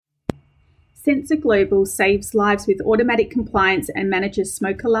Sensor Global saves lives with automatic compliance and manages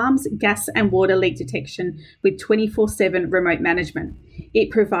smoke alarms, gas and water leak detection with 24/7 remote management.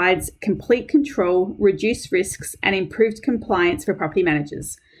 It provides complete control, reduced risks, and improved compliance for property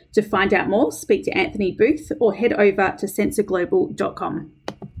managers. To find out more, speak to Anthony Booth or head over to sensorglobal.com.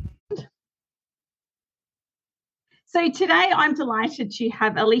 So today I'm delighted to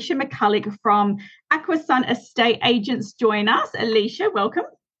have Alicia McCulloch from Aquasun Estate Agents join us. Alicia, welcome.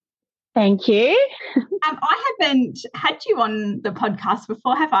 Thank you. I haven't had you on the podcast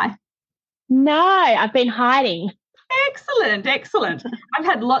before, have I? No, I've been hiding. Excellent. I've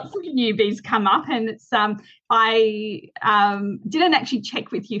had lots of newbies come up, and it's I didn't actually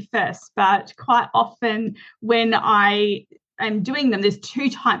check with you first, but quite often when I am doing them, there's two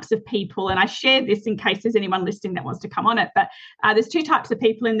types of people, and I share this in case there's anyone listening that wants to come on it. But there's two types of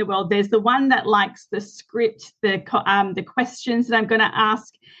people in the world. There's the one that likes the script, the questions that I'm going to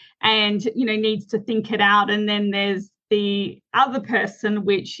ask, and needs to think it out. And then there's the other person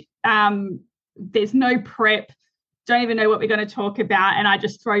which there's no prep, don't even know what we're going to talk about, and I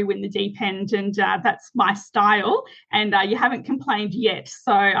just throw you in the deep end, and that's my style. And you haven't complained yet,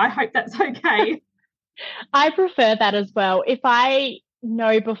 so I hope that's okay. I prefer that as well. If I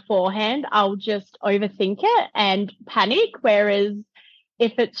know beforehand, I'll just overthink it and panic, whereas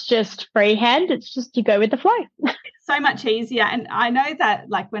if it's just freehand, it's just you go with the flow. It's so much easier. And I know that,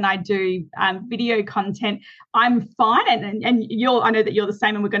 like, when I do video content, I'm fine. And I know that you're the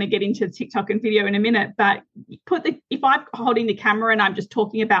same, and we're going to get into TikTok and video in a minute. But if I'm holding the camera and I'm just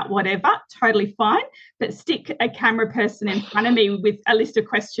talking about whatever, totally fine. But stick a camera person in front of me with a list of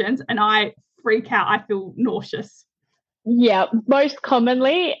questions, and I freak out. I feel nauseous. Yeah, most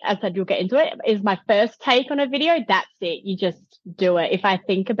commonly, as I said, you'll get into it, is my first take on a video. That's it. You just do it. If I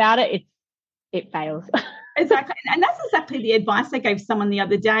think about it, it fails. Exactly. And that's exactly the advice I gave someone the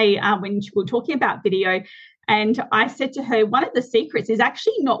other day when we were talking about video. And I said to her, one of the secrets is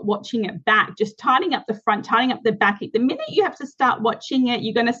actually not watching it back, just tidying up the front, tidying up the back. The minute you have to start watching it,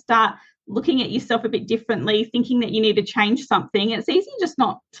 you're going to start looking at yourself a bit differently, thinking that you need to change something. It's easy just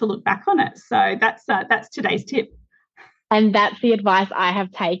not to look back on it. So that's today's tip. And that's the advice I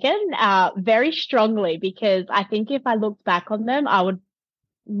have taken very strongly, because I think if I looked back on them, I would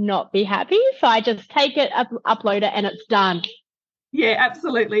not be happy. So I just take it, upload it, and it's done. Yeah,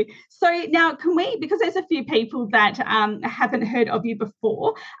 absolutely. So now because there's a few people that haven't heard of you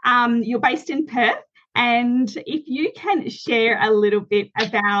before, you're based in Perth. And if you can share a little bit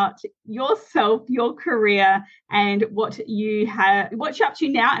about yourself, your career, and what you're up to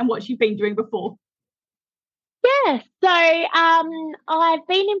now and what you've been doing before. Yeah, so I've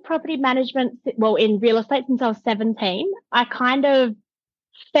been in property management, in real estate since I was 17. I kind of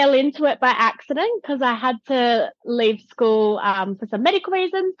fell into it by accident because I had to leave school for some medical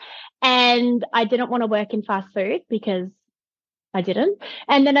reasons, and I didn't want to work in fast food because I didn't.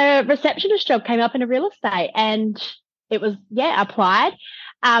 And then a receptionist job came up in a real estate, and it was, applied,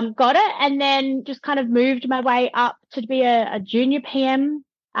 got it, and then just kind of moved my way up to be a junior PM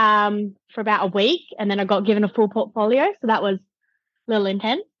for about a week, and then I got given a full portfolio, so that was a little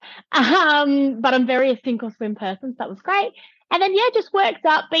intense. But I'm a sink or swim person, so that was great. And then just worked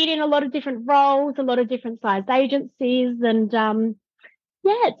up, been in a lot of different roles, a lot of different sized agencies, and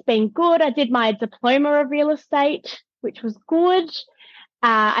it's been good. I did my diploma of real estate, which was good.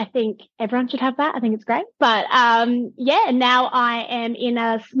 I think everyone should have that. I think it's great. But now I am in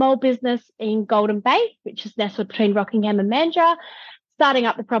a small business in Golden Bay, which is nestled between Rockingham and Mandurah, starting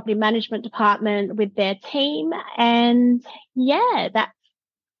up the property management department with their team. And that's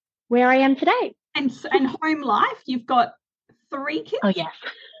where I am today. And home life, you've got 3 kids? Oh, yes.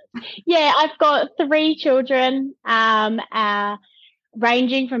 Yeah, I've got 3 children,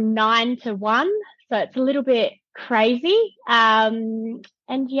 ranging from 9 to 1. So it's a little bit crazy. And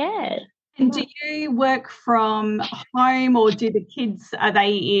do you work from home, or do the kids, are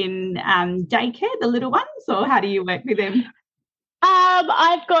they in daycare, the little ones, or how do you work with them?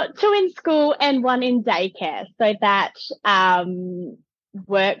 I've got 2 in school and 1 in daycare, so that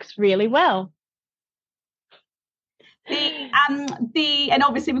works really well. And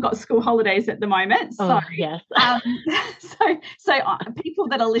obviously we've got school holidays at the moment. So, yes. So people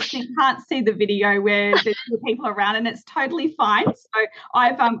that are listening can't see the video where there's people around, and it's totally fine. So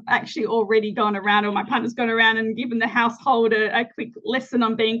I've actually already gone around, or my partner's gone around and given the household a quick lesson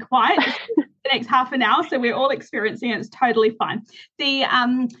on being quiet the next half an hour. So we're all experiencing it. It's totally fine.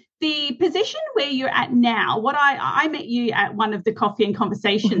 The position where you're at now, I met you at one of the coffee and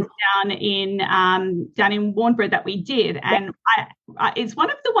conversations down in Warnbro that we did, and it's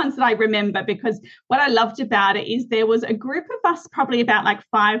one of the ones that I remember, because what I loved about it is there was a group of us, probably about like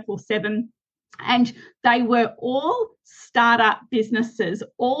 5 or 7 And they were all startup businesses,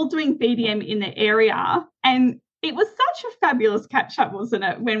 all doing BDM in the area. And it was such a fabulous catch up, wasn't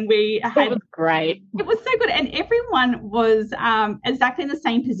it? When we had, it was great. It was so good. And everyone was exactly in the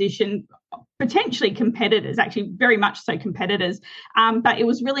same position, potentially competitors, actually very much so competitors. But it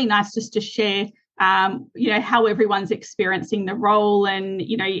was really nice just to share, how everyone's experiencing the role and,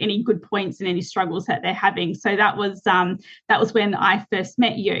 any good points and any struggles that they're having. So that was when I first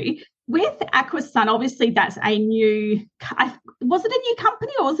met you. With AquaSun, obviously that's was it a new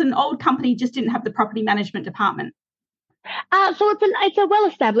company or was it an old company, just didn't have the property management department? So it's a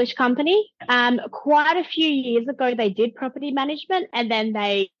well-established company. Quite a few years ago, they did property management, and then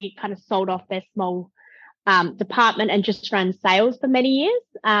they kind of sold off their small department and just ran sales for many years.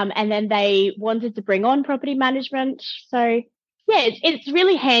 And then they wanted to bring on property management. So yeah, it's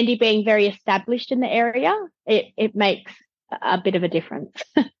really handy being very established in the area. It makes a bit of a difference.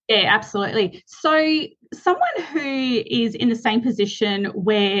 Yeah, absolutely. So someone who is in the same position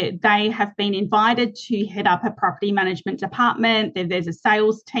where they have been invited to head up a property management department, there's a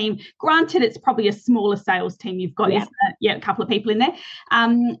sales team. Granted, it's probably a smaller sales team you've got, a couple of people in there.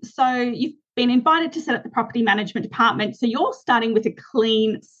 So you've been invited to set up the property management department. So you're starting with a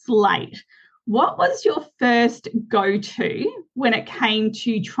clean slate. What was your first go-to when it came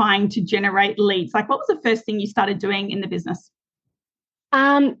to trying to generate leads? Like, what was the first thing you started doing in the business?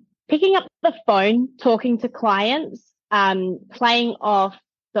 Picking up the phone, talking to clients, playing off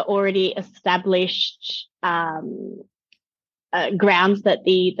the already established grounds that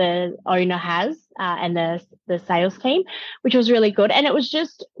the owner has and the sales team, which was really good. And it was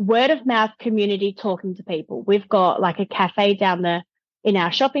just word of mouth community talking to people. We've got like a cafe down in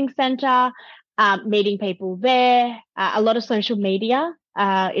our shopping centre, meeting people there. A lot of social media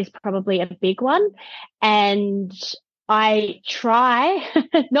is probably a big one. And I try,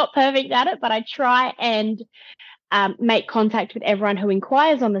 not perfect at it, but I try and make contact with everyone who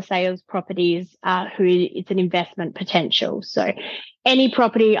inquires on the sales properties, who it's an investment potential. So any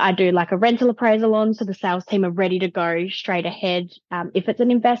property I do like a rental appraisal on, so the sales team are ready to go straight ahead if it's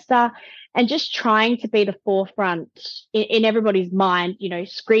an investor, and just trying to be the forefront in everybody's mind,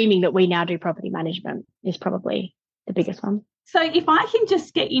 screaming that we now do property management is probably the biggest one. So if I can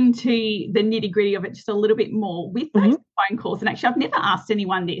just get into the nitty-gritty of it just a little bit more with those phone calls, and actually I've never asked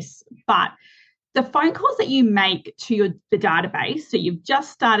anyone this, but the phone calls that you make to the database, so you've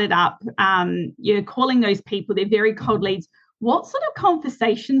just started up, you're calling those people, they're very cold leads. What sort of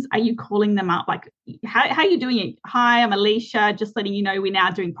conversations are you calling them up? Like, how are you doing it? Hi, I'm Alicia, just letting you know we're now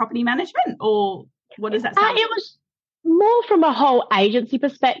doing property management, or what does that sound? It was more from a whole agency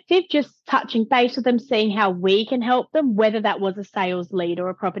perspective, just touching base with them, seeing how we can help them, whether that was a sales lead or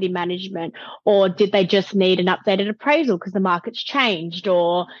a property management, or did they just need an updated appraisal because the market's changed,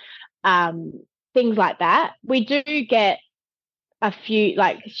 or things like that. We do get a few,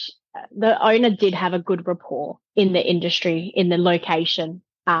 like the owner did have a good rapport in the industry, in the location.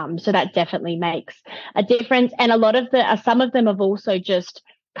 So that definitely makes a difference. And a lot of some of them have also just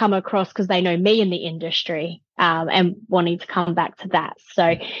come across because they know me in the industry and wanting to come back to that.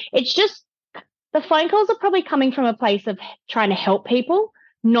 So it's just the phone calls are probably coming from a place of trying to help people,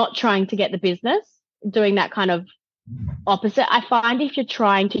 not trying to get the business, doing that kind of opposite. I find if you're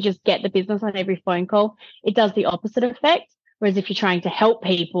trying to just get the business on every phone call, it does the opposite effect. Whereas if you're trying to help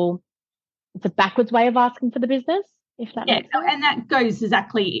people, it's a backwards way of asking for the business, if that makes sense. And that goes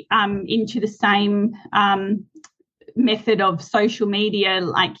exactly into the same method of social media.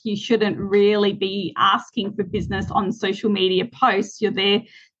 Like, you shouldn't really be asking for business on social media posts. You're there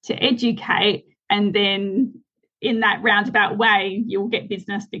to educate, and then in that roundabout way, you'll get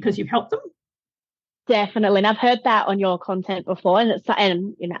business because you've helped them. Definitely. And I've heard that on your content before, and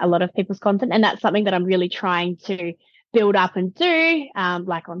a lot of people's content, and that's something that I'm really trying to build up and do,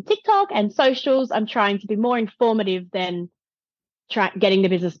 like on TikTok and socials. I'm trying to be more informative than getting the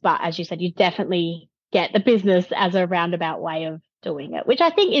business. But as you said, you definitely get the business as a roundabout way of doing it, which I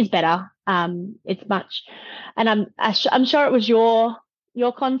think is better. It's much, and I'm sure it was your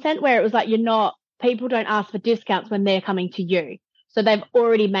content where it was like, people don't ask for discounts when they're coming to you. So they've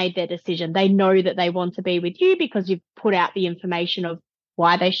already made their decision. They know that they want to be with you because you've put out the information of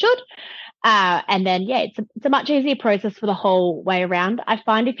why they should. And then, it's a much easier process for the whole way around. I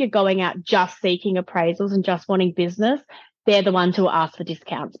find if you're going out just seeking appraisals and just wanting business, they're the ones who will ask for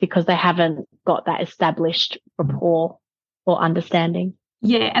discounts because they haven't got that established rapport or understanding.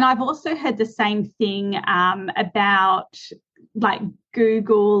 Yeah, and I've also heard the same thing about like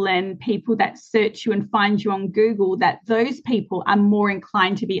Google and people that search you and find you on Google, that those people are more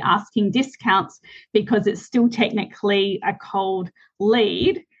inclined to be asking discounts because it's still technically a cold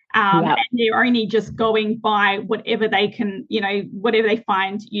lead. And they're only just going by whatever they can, whatever they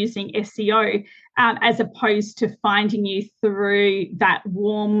find using SEO, as opposed to finding you through that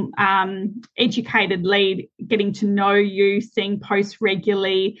warm, educated lead, getting to know you, seeing posts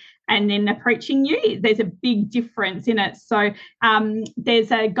regularly, and then approaching you. There's a big difference in it. So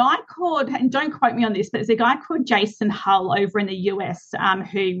there's a guy called, and don't quote me on this, but there's a guy called Jason Hull over in the US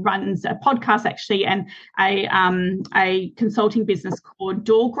who runs a podcast actually and a consulting business called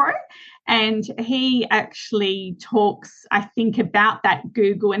DoorGrow. And he actually talks, I think, about that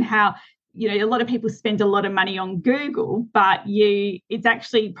Google and how, a lot of people spend a lot of money on Google, but it's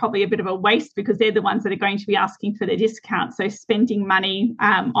actually probably a bit of a waste because they're the ones that are going to be asking for the discount. So spending money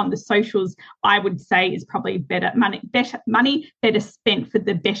on the socials, I would say, is probably better spent for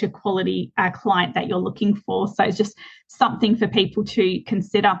the better quality client that you're looking for. So it's just something for people to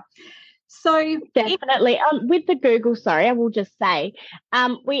consider. So definitely with the Google, I will just say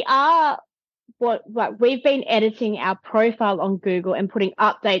we've been editing our profile on Google and putting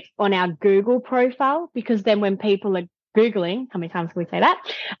updates on our Google profile, because then when people are Googling, how many times can we say that?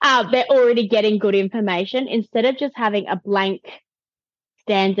 They're already getting good information instead of just having a blank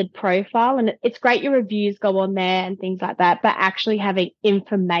standard profile. And it's great your reviews go on there and things like that, but actually having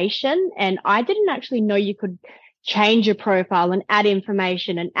information. And I didn't actually know you could change your profile and add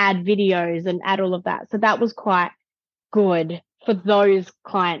information and add videos and add all of that. So that was quite good for those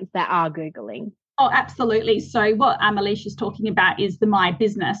clients that are Googling. Oh, absolutely. So what Alicia's talking about is the My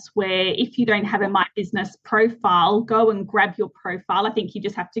Business, where if you don't have a My Business profile, go and grab your profile. I think you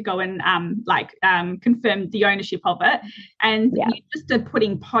just have to go and confirm the ownership of it. And you just are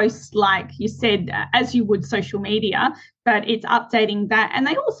putting posts, like you said, as you would social media, but it's updating that. And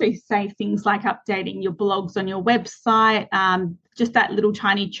they also say things like updating your blogs on your website. Just that little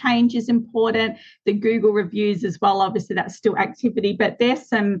tiny change is important. The Google reviews as well, obviously that's still activity, but there's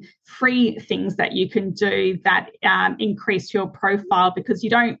some free things that you can do that increase your profile, because you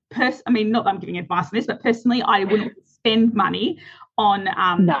don't, not that I'm giving advice on this, but personally I wouldn't spend money on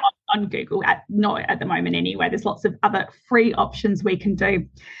Google, not at the moment anyway. There's lots of other free options we can do.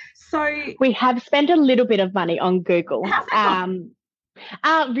 So we have spent a little bit of money on Google.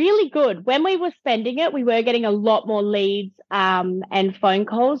 Really good. When we were spending it, we were getting a lot more leads and phone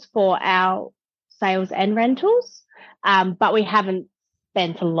calls for our sales and rentals, but we haven't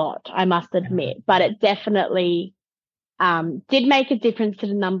spent a lot, I must admit. But it definitely did make a difference to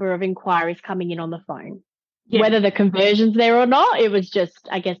the number of inquiries coming in on the phone. Yeah. Whether the conversion's there or not, it was just,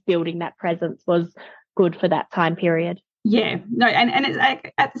 I guess, building that presence was good for that time period. Yeah, no, and it's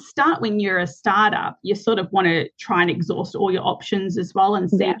like at the start when you're a startup, you sort of want to try and exhaust all your options as well and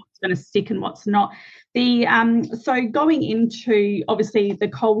see what's going to stick and what's not. So going into obviously the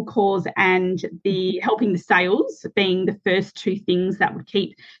cold calls and the helping the sales being the first two things that would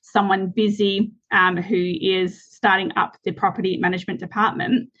keep someone busy who is starting up the property management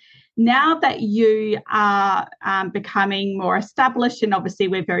department. Now that you are becoming more established, and obviously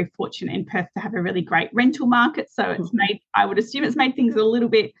we're very fortunate in Perth to have a really great rental market, so I would assume it's made things a little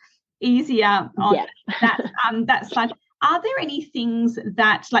bit easier on that side. Are there any things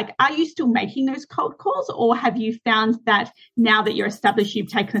that, are you still making those cold calls, or have you found that now that you're established, you've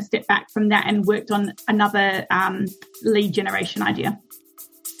taken a step back from that and worked on another lead generation idea?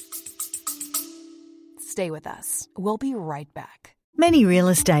 Stay with us. We'll be right back. Many real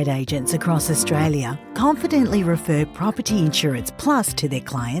estate agents across Australia confidently refer Property Insurance Plus to their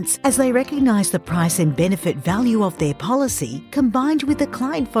clients as they recognise the price and benefit value of their policy combined with the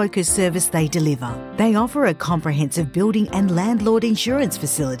client-focused service they deliver. They offer a comprehensive building and landlord insurance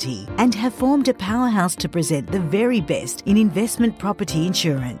facility and have formed a powerhouse to present the very best in investment property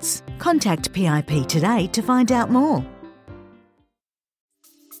insurance. Contact PIP today to find out more.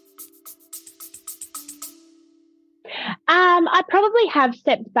 I probably have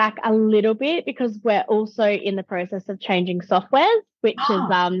stepped back a little bit because we're also in the process of changing softwares, which is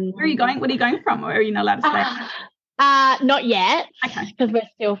where are you going? What are you going from? Or are you not allowed to say? Not yet, because we're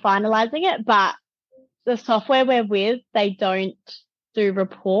still finalising it. But the software we're with, they don't do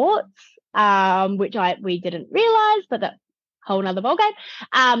reports, which we didn't realise, but that's a whole nother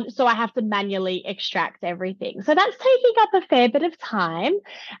ballgame. So I have to manually extract everything. So that's taking up a fair bit of time.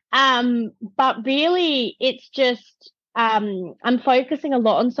 But really, it's just I'm focusing a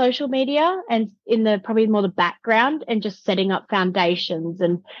lot on social media and in the probably more the background and just setting up foundations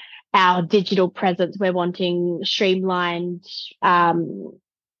and our digital presence. We're wanting streamlined templates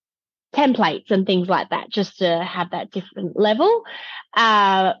and things like that, just to have that different level.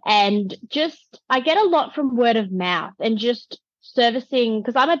 And just I get a lot from word of mouth and just servicing,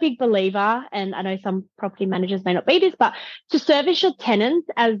 because I'm a big believer, and I know some property managers may not be this, but to service your tenants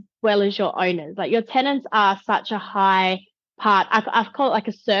as well as your owners. Like, your tenants are such a high part. I call it like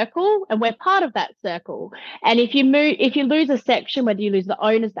a circle, and we're part of that circle. And if you lose a section, whether you lose the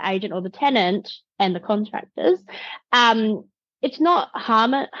owners, the agent, or the tenant and the contractors, it's not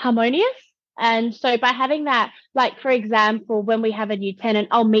harmonious. And so by having that, like, for example, when we have a new tenant,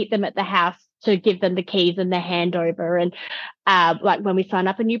 I'll meet them at the house to give them the keys and the handover. And like, when we sign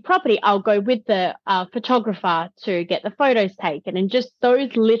up a new property, I'll go with the photographer to get the photos taken. And just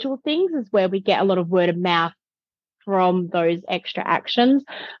those little things is where we get a lot of word of mouth from those extra actions.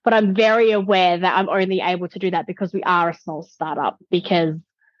 But I'm very aware that I'm only able to do that because we are a small startup, because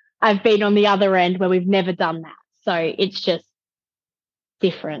I've been on the other end where we've never done that. So it's just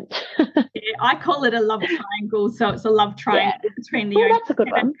different. Yeah, I call it a love triangle. So it's a love triangle between the owner that's a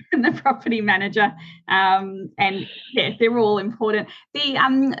good one. and the property manager. And yeah, they're all important.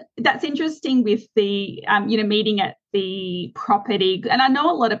 That's interesting with the meeting at the property. And I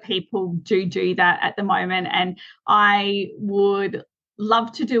know a lot of people do that at the moment, and I would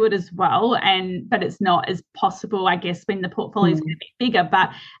love to do it as well, but it's not as possible, I guess, when the portfolio is going to be bigger. But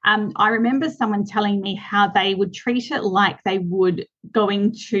I remember someone telling me how they would treat it like they would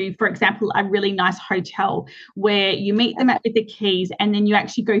going to, for example, a really nice hotel, where you meet them with the keys, and then you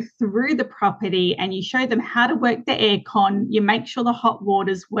actually go through the property and you show them how to work the aircon, you make sure the hot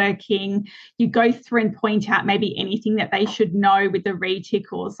water's working, you go through and point out maybe anything that they should know with the retic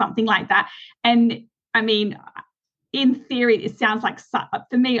or something like that. And I mean, in theory, it sounds like,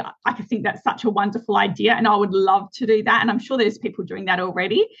 for me, I think that's such a wonderful idea, and I would love to do that. And I'm sure there's people doing that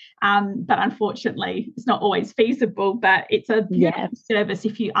already, but unfortunately, it's not always feasible. But it's a beautiful service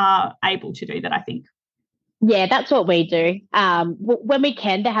if you are able to do that, I think. Yeah, that's what we do. When we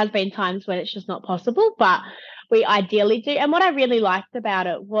can, there has been times when it's just not possible, but we ideally do. And what I really liked about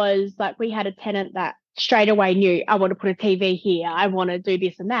it was, like, we had a tenant that straight away knew, I want to put a TV here, I want to do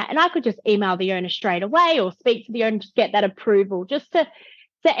this and that. And I could just email the owner straight away or speak to the owner to get that approval, just to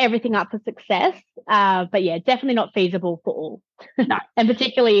set everything up for success. But yeah, definitely not feasible for all. No. And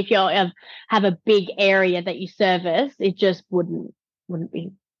particularly if you have a big area that you service, it just wouldn't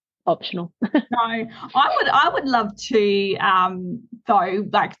be optional. No, I would love to, though,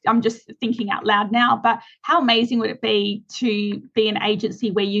 like, I'm just thinking out loud now, but how amazing would it be to be an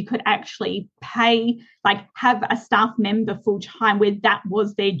agency where you could actually pay, like, have a staff member full time where that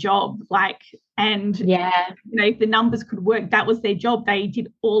was their job, like, and if the numbers could work, that was their job. They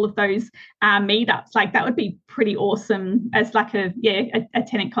did all of those meetups. Like, that would be pretty awesome as like a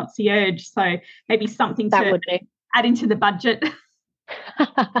tenant concierge. So maybe something that to add into the budget.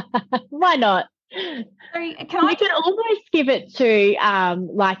 Why not? So you could almost give it to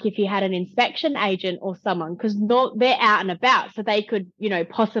like, if you had an inspection agent or someone, because they're out and about, so they could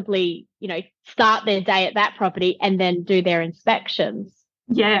possibly start their day at that property and then do their inspections.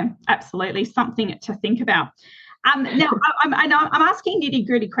 Yeah, absolutely, something to think about. Now I'm asking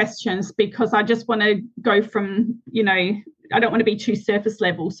nitty-gritty questions because I just want to go from I don't want to be too surface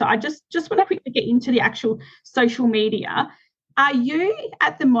level, so I just want to quickly get into the actual social media. Are you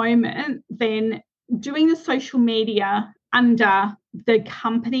at the moment then doing the social media under the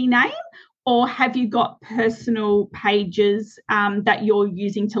company name, or have you got personal pages that you're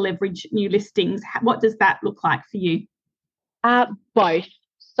using to leverage new listings? What does that look like for you? Both.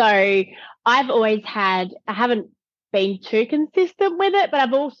 So I've always I haven't been too consistent with it, but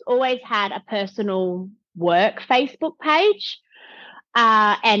I've also always had a personal work Facebook page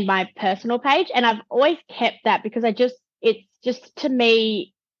and my personal page. And I've always kept that because it's just, to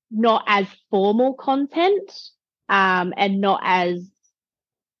me, not as formal content and not as,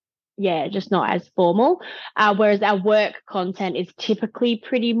 just not as formal. Whereas our work content is typically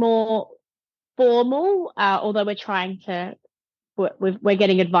pretty more formal, although we're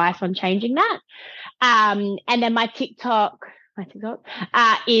getting advice on changing that. And then my TikTok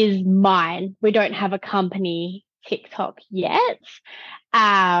is mine. We don't have a company TikTok yet.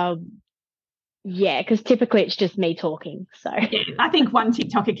 Because typically it's just me talking. So I think one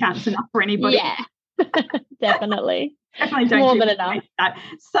TikTok account's enough for anybody. Yeah, definitely. Definitely don't more than enough. That.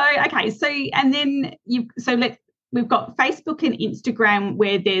 So and then we've got Facebook and Instagram,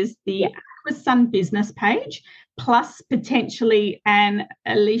 where there's the Aquasun business page, plus potentially an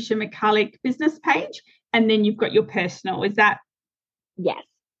Alicia McCulloch business page, and then you've got your personal. Is that? Yes.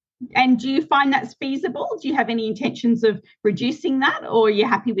 And do you find that's feasible? Do you have any intentions of reducing that, or are you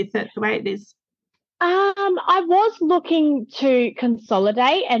happy with it the way it is? I was looking to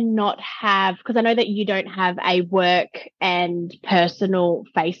consolidate and not have, because I know that you don't have a work and personal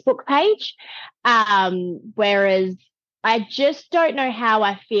Facebook page, whereas I just don't know how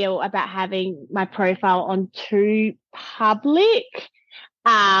I feel about having my profile on too public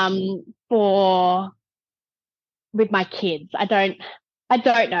for with my kids. I don't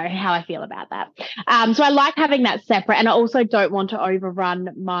know how I feel about that. So I like having that separate, and I also don't want to overrun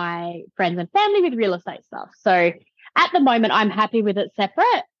my friends and family with real estate stuff. So at the moment, I'm happy with it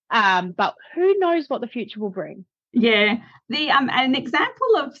separate. But who knows what the future will bring? Yeah, an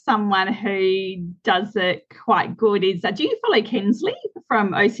example of someone who does it quite good is, do you follow Kensley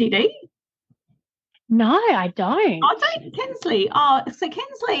from OCD? No, I don't. Oh, don't Kensley. Oh, so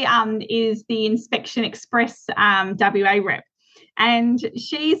Kensley is the Inspection Express WA rep. And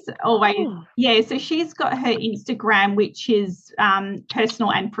she's always, so she's got her Instagram, which is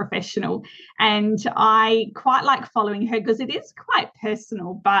personal and professional. And I quite like following her because it is quite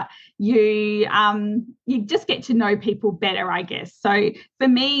personal, but you just get to know people better, I guess. So for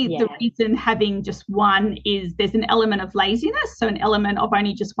me, the reason having just one is there's an element of laziness, so an element of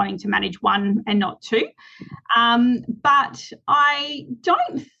only just wanting to manage one and not two. But I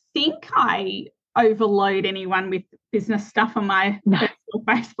don't think I overload anyone with business stuff on my personal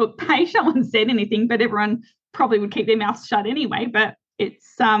Facebook page. No one said anything, but everyone probably would keep their mouths shut anyway. But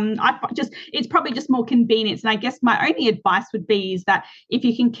it's probably just more convenience. And I guess my only advice would be is that if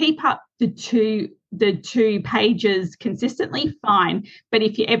you can keep up the two pages consistently, fine. But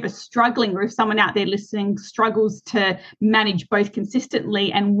if you're ever struggling, or if someone out there listening struggles to manage both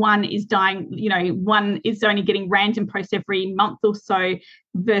consistently, and one is dying, one is only getting random posts every month or so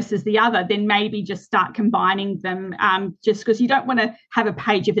versus the other, then maybe just start combining them. Just because you don't want to have a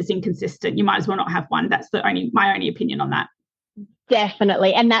page if it's inconsistent, you might as well not have one. That's my only opinion on that.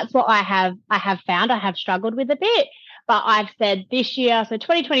 Definitely. And that's what I have found. I have struggled with a bit, but I've said this year, so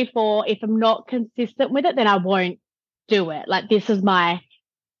 2024, if I'm not consistent with it, then I won't do it. Like, this is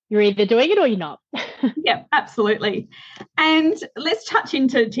you're either doing it or you're not. Yeah, absolutely. And let's touch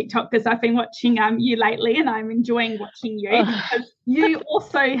into TikTok, because I've been watching you lately and I'm enjoying watching you, because you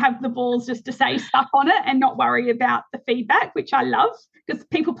also have the balls just to say stuff on it and not worry about the feedback, which I love, because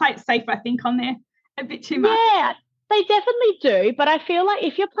people play it safe, I think, on there a bit too much. Yeah. They definitely do, but I feel like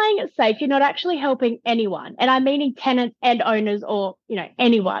if you're playing it safe, you're not actually helping anyone. And I'm meaning tenants and owners, or,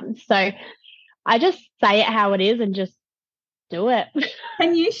 anyone. So I just say it how it is and just do it.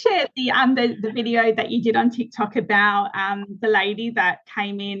 Can you share the video that you did on TikTok about the lady that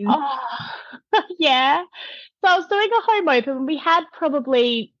came in? Oh, yeah. So I was doing a home open, and we had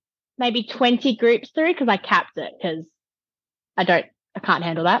probably maybe 20 groups through, because I capped it because I can't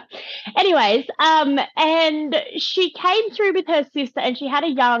handle that. Anyways, and she came through with her sister, and she had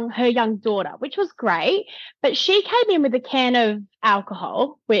her young daughter, which was great. But she came in with a can of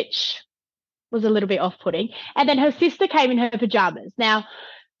alcohol, which was a little bit off-putting. And then her sister came in her pajamas. Now,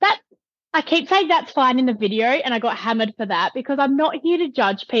 I keep saying that's fine in the video, and I got hammered for that, because I'm not here to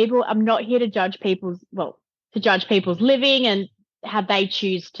judge people. I'm not here to judge people's living and how they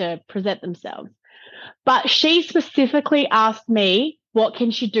choose to present themselves. But she specifically asked me, what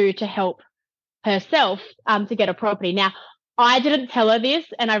can she do to help herself to get a property? Now, I didn't tell her this,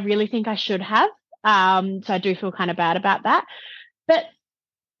 and I really think I should have. So I do feel kind of bad about that. But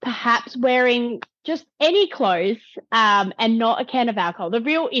perhaps wearing just any clothes and not a can of alcohol. The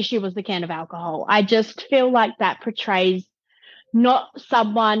real issue was the can of alcohol. I just feel like that portrays not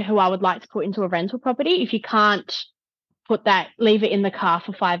someone who I would like to put into a rental property. If you can't leave it in the car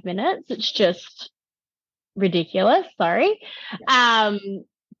for 5 minutes, it's just ridiculous. Sorry.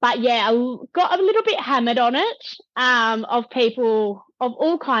 But yeah, I got a little bit hammered on it, of people of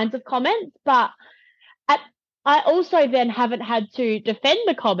all kinds of comments. But I also then haven't had to defend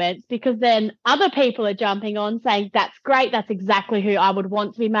the comments, because then other people are jumping on saying, that's great, that's exactly who I would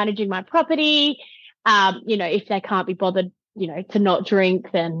want to be managing my property. If they can't be bothered, to not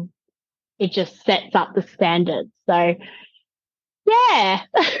drink, then it just sets up the standards. So yeah.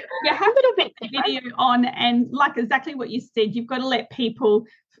 You have a little bit of video on, and like exactly what you said, you've got to let people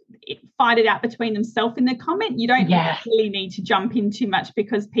fight it out between themselves in the comment. You don't really need to jump in too much,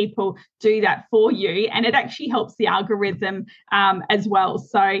 because people do that for you, and it actually helps the algorithm as well.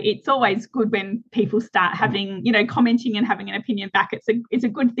 So it's always good when people start having, commenting and having an opinion back. It's a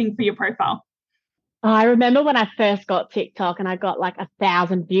good thing for your profile. I remember when I first got TikTok and I got like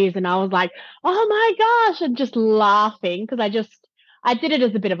 1,000 views, and I was like, oh my gosh, and just laughing, because I did it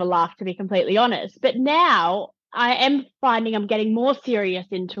as a bit of a laugh, to be completely honest. But now I am finding I'm getting more serious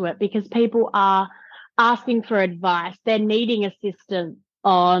into it, because people are asking for advice. They're needing assistance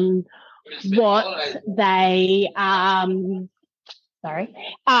on what they what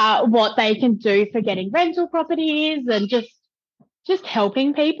they can do for getting rental properties, and just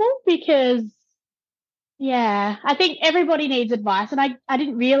helping people, because Yeah, I think everybody needs advice. And I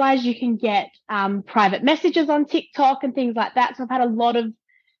didn't realize you can get private messages on TikTok and things like that. So I've had a lot of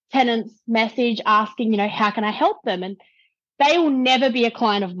tenants message asking, how can I help them? And they will never be a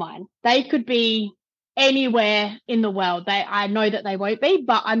client of mine. They could be anywhere in the world. I know that they won't be,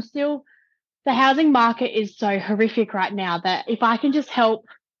 but the housing market is so horrific right now that if I can just help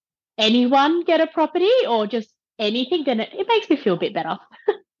anyone get a property or just anything, then it makes me feel a bit better.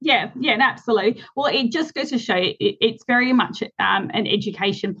 Yeah, absolutely. Well, it just goes to show it's very much an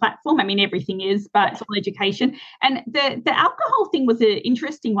education platform. I mean, everything is, but it's all education. And the alcohol thing was an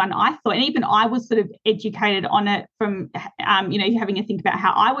interesting one, I thought. And even I was sort of educated on it from, having a think about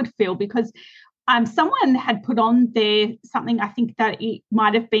how I would feel, because someone had put on there something, I think that it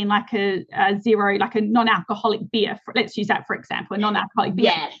might have been like a zero, like a non-alcoholic beer. Let's use that, for example, a non-alcoholic beer.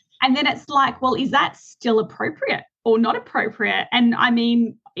 Yes. And then it's like, well, is that still appropriate or not appropriate? And I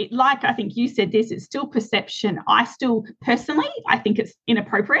mean, like I think you said this, it's still perception. I think it's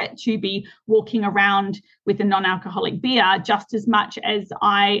inappropriate to be walking around with a non-alcoholic beer just as much as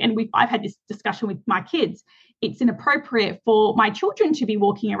I've had this discussion with my kids. It's inappropriate for my children to be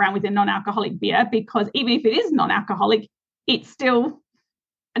walking around with a non-alcoholic beer, because even if it is non-alcoholic, it's still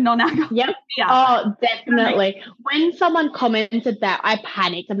a non-alcoholic beer. Oh, definitely. When someone commented that, I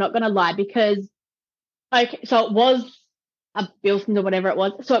panicked. I'm not going to lie, because so it was a Bilsons or whatever it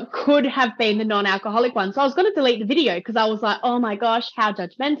was. So it could have been the non-alcoholic one. So I was going to delete the video because I was like, oh my gosh, how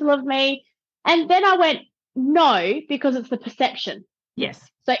judgmental of me. And then I went, no, because it's the perception. Yes.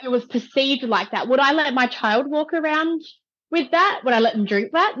 So it was perceived like that. Would I let my child walk around with that? Would I let them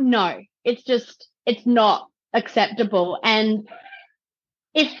drink that? No, it's not acceptable. And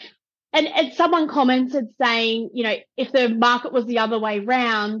and someone commented saying, if the market was the other way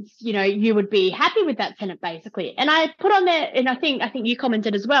round, you would be happy with that tenant, basically. And I put on there, and I think you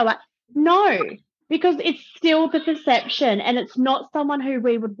commented as well, like, no, because it's still the perception, and it's not someone who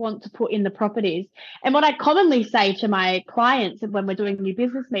we would want to put in the properties. And what I commonly say to my clients when we're doing new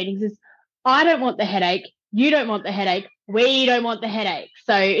business meetings is, I don't want the headache. You don't want the headache. We don't want the headache.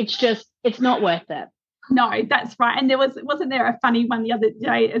 So it's not worth it. No, that's right. And wasn't there a funny one the other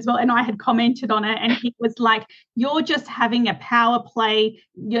day as well? And I had commented on it, and he was like, you're just having a power play.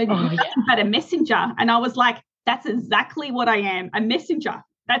 You're nothing but a messenger. And I was like, that's exactly what I am, a messenger.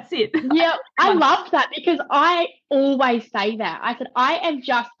 That's it. Yeah, I love that, because I always say that. I said, I am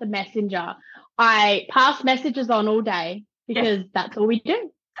just the messenger. I pass messages on all day, because that's all we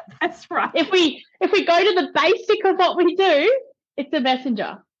do. That's right. If we go to the basic of what we do, it's a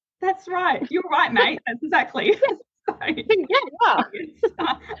messenger. That's right. You're right, mate. That's exactly. Yeah.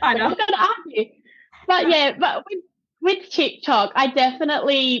 I know. I'm going to argue. But with TikTok, I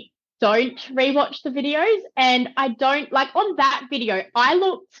definitely don't rewatch the videos, and I don't like on that video. I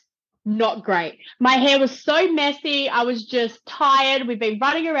looked not great. My hair was so messy. I was just tired. We've been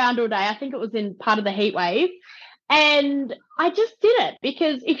running around all day. I think it was in part of the heat wave, and I just did it,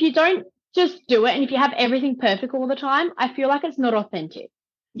 because if you don't just do it, and if you have everything perfect all the time, I feel like it's not authentic.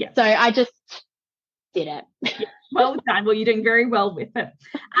 Yeah. So I just did it. Well done. Well, you're doing very well with it.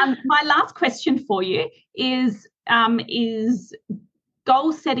 My last question for you is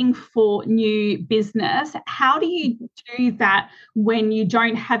goal setting for new business. How do you do that when you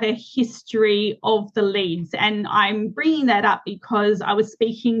don't have a history of the leads? And I'm bringing that up because I was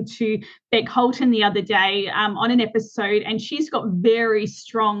speaking to Beck Holton the other day on an episode, and she's got very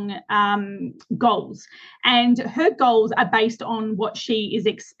strong goals, and her goals are based on what she is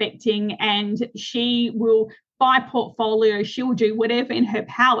expecting, and she will buy portfolio, she will do whatever in her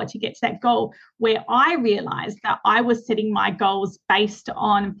power to get to that goal, where I realized that I was setting my goals based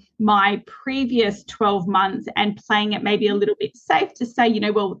on my previous 12 months and playing it maybe a little bit safe to say,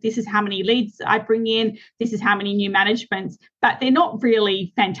 well, this is how many leads I bring in, this is how many new managements, but they're not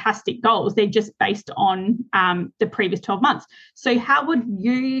really fantastic goals. They're just based on the previous 12 months. So how would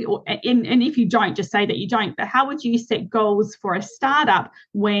you, and if you don't, just say that you don't, but how would you set goals for a startup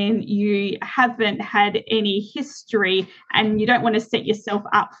when you haven't had any history and you don't want to set yourself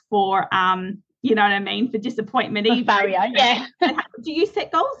up for you know what I mean, for disappointment either? Failure, yeah. Do you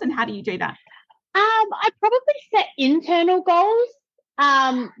set goals, and how do you do that? I probably set internal goals,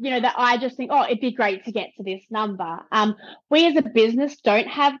 that I just think, it'd be great to get to this number. We as a business don't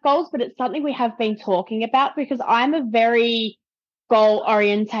have goals, but it's something we have been talking about, because I'm a very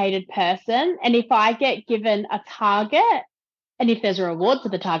goal-orientated person, and if I get given a target, and if there's a reward for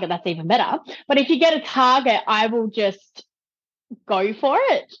the target, that's even better. But if you get a target, I will just go for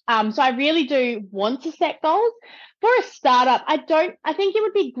it. So I really do want to set goals. For a startup, I think it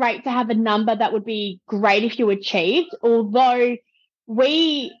would be great to have a number that would be great if you achieved, although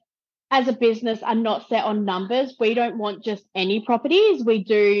we as a business are not set on numbers. We don't want just any properties. We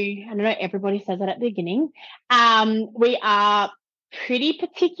do, I know everybody says that at the beginning. We are pretty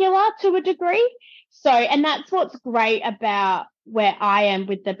particular to a degree. So, and that's what's great about where I am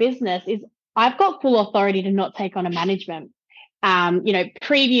with the business is I've got full authority to not take on a management.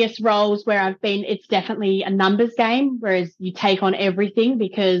 Previous roles where I've been, it's definitely a numbers game, whereas you take on everything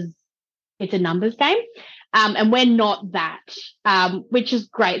because it's a numbers game. And we're not that, which is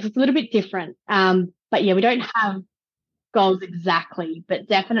great. So it's a little bit different. But yeah, we don't have goals exactly, but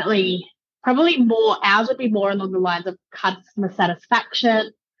definitely probably more, ours would be more along the lines of customer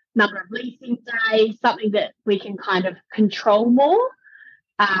satisfaction, number of leasing days, something that we can kind of control more.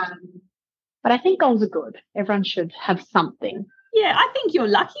 But I think goals are good. Everyone should have something. Yeah, I think you're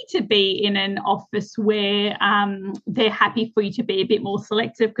lucky to be in an office where they're happy for you to be a bit more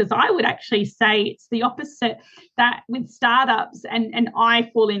selective, because I would actually say it's the opposite, that with startups, and I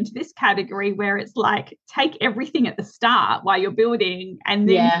fall into this category where it's like take everything at the start while you're building and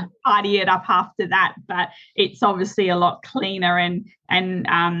then party it up after that. But it's obviously a lot cleaner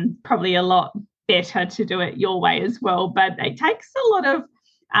and probably a lot better to do it your way as well. But it takes a lot of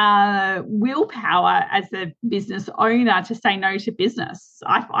willpower as a business owner to say no to business.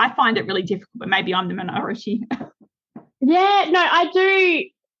 I find it really difficult, but maybe I'm the minority. Yeah, no, I do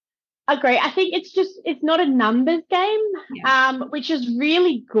agree. I think it's not a numbers game, which is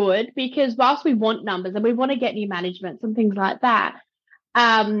really good, because whilst we want numbers and we want to get new managements and things like that,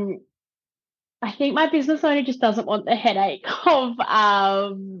 I think my business owner just doesn't want the headache of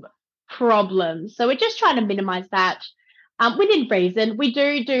problems. So we're just trying to minimize that. Within reason. We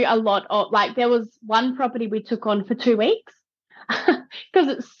do a lot of, like, there was one property we took on for 2 weeks because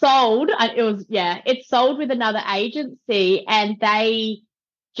it's sold. And it's sold with another agency, and they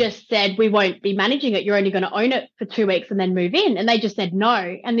just said, we won't be managing it. You're only going to own it for 2 weeks and then move in. And they just said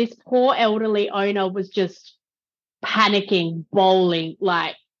no. And this poor elderly owner was just panicking, bawling,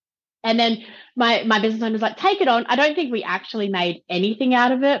 like. And then my business owner was like, take it on. I don't think we actually made anything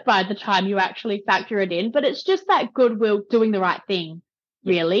out of it by the time you actually factor it in, but it's just that goodwill, doing the right thing,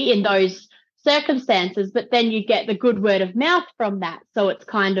 really, in those circumstances. But then you get the good word of mouth from that. So it's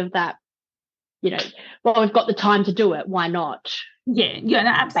kind of that, we've got the time to do it. Why not? Yeah, no,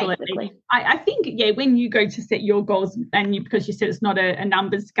 absolutely. I think, when you go to set your goals, and because you said it's not a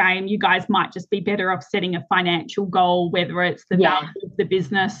numbers game, you guys might just be better off setting a financial goal, whether it's the value of the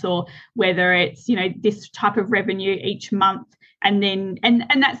business or whether it's, this type of revenue each month. And then, and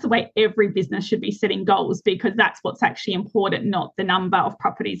that's the way every business should be setting goals, because that's what's actually important, not the number of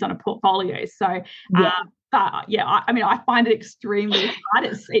properties on a portfolio. So, I find it extremely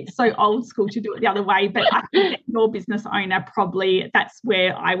hard. It's so old school to do it the other way, but I think that your business owner probably, that's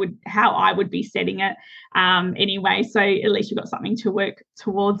where how I would be setting it anyway. So at least you've got something to work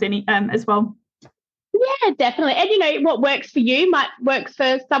towards as well. Yeah, definitely. And what works for you might work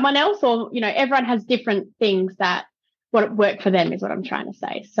for someone else, or everyone has different things that what work for them is what I'm trying to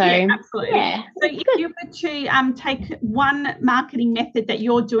say. So yeah, absolutely. Yeah, so if you were to take one marketing method that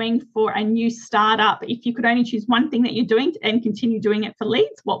you're doing for a new startup, if you could only choose one thing that you're doing and continue doing it for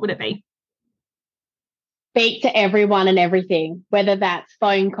leads, what would it be? Speak to everyone and everything, whether that's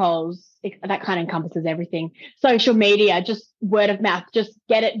phone calls, that kind of encompasses everything. Social media, just word of mouth, just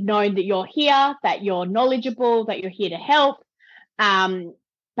get it known that you're here, that you're knowledgeable, that you're here to help.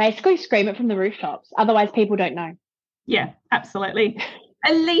 Basically scream it from the rooftops. Otherwise people don't know. Yeah, absolutely.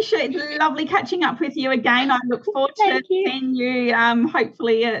 Alicia, it's lovely catching up with you again. I look forward to seeing you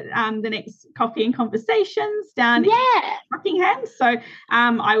hopefully at the next Coffee and Conversations down in Rockingham. So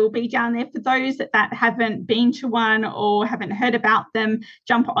I will be down there. For those that haven't been to one or haven't heard about them,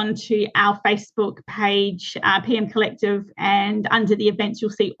 jump onto our Facebook page, PM Collective, and under the events you'll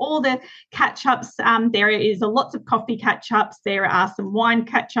see all the catch-ups. There is lots of coffee catch-ups. There are some wine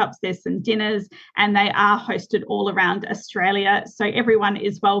catch-ups. There's some dinners, and they are hosted all around Australia. So everyone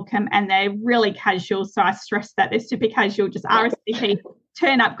is welcome, and they're really casual. So I stress that they're super casual. Just RSVP,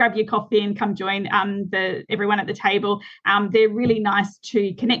 turn up, grab your coffee, and come join everyone at the table. They're really nice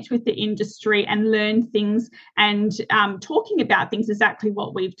to connect with the industry and learn things, and talking about things exactly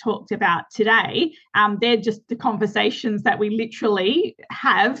what we've talked about today. They're just the conversations that we literally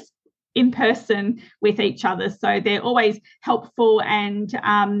have in person with each other. So they're always helpful, and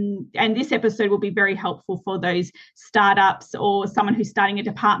this episode will be very helpful for those startups or someone who's starting a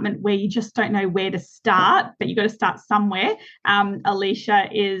department where you just don't know where to start, but you've got to start somewhere. Alicia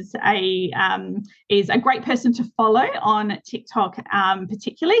is a great person to follow on TikTok,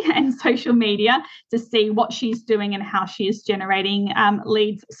 particularly, and social media, to see what she's doing and how she is generating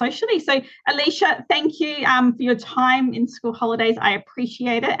leads socially. So Alicia, thank you for your time in school holidays. I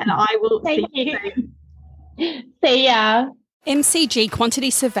appreciate it, and I we'll Thank see you soon. See ya. MCG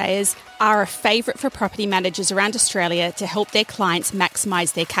Quantity Surveyors are a favourite for property managers around Australia to help their clients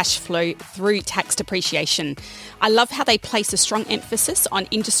maximise their cash flow through tax depreciation. I love how they place a strong emphasis on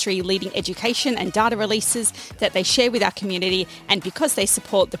industry-leading education and data releases that they share with our community, and because they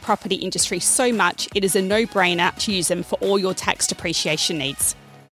support the property industry so much, it is a no-brainer to use them for all your tax depreciation needs.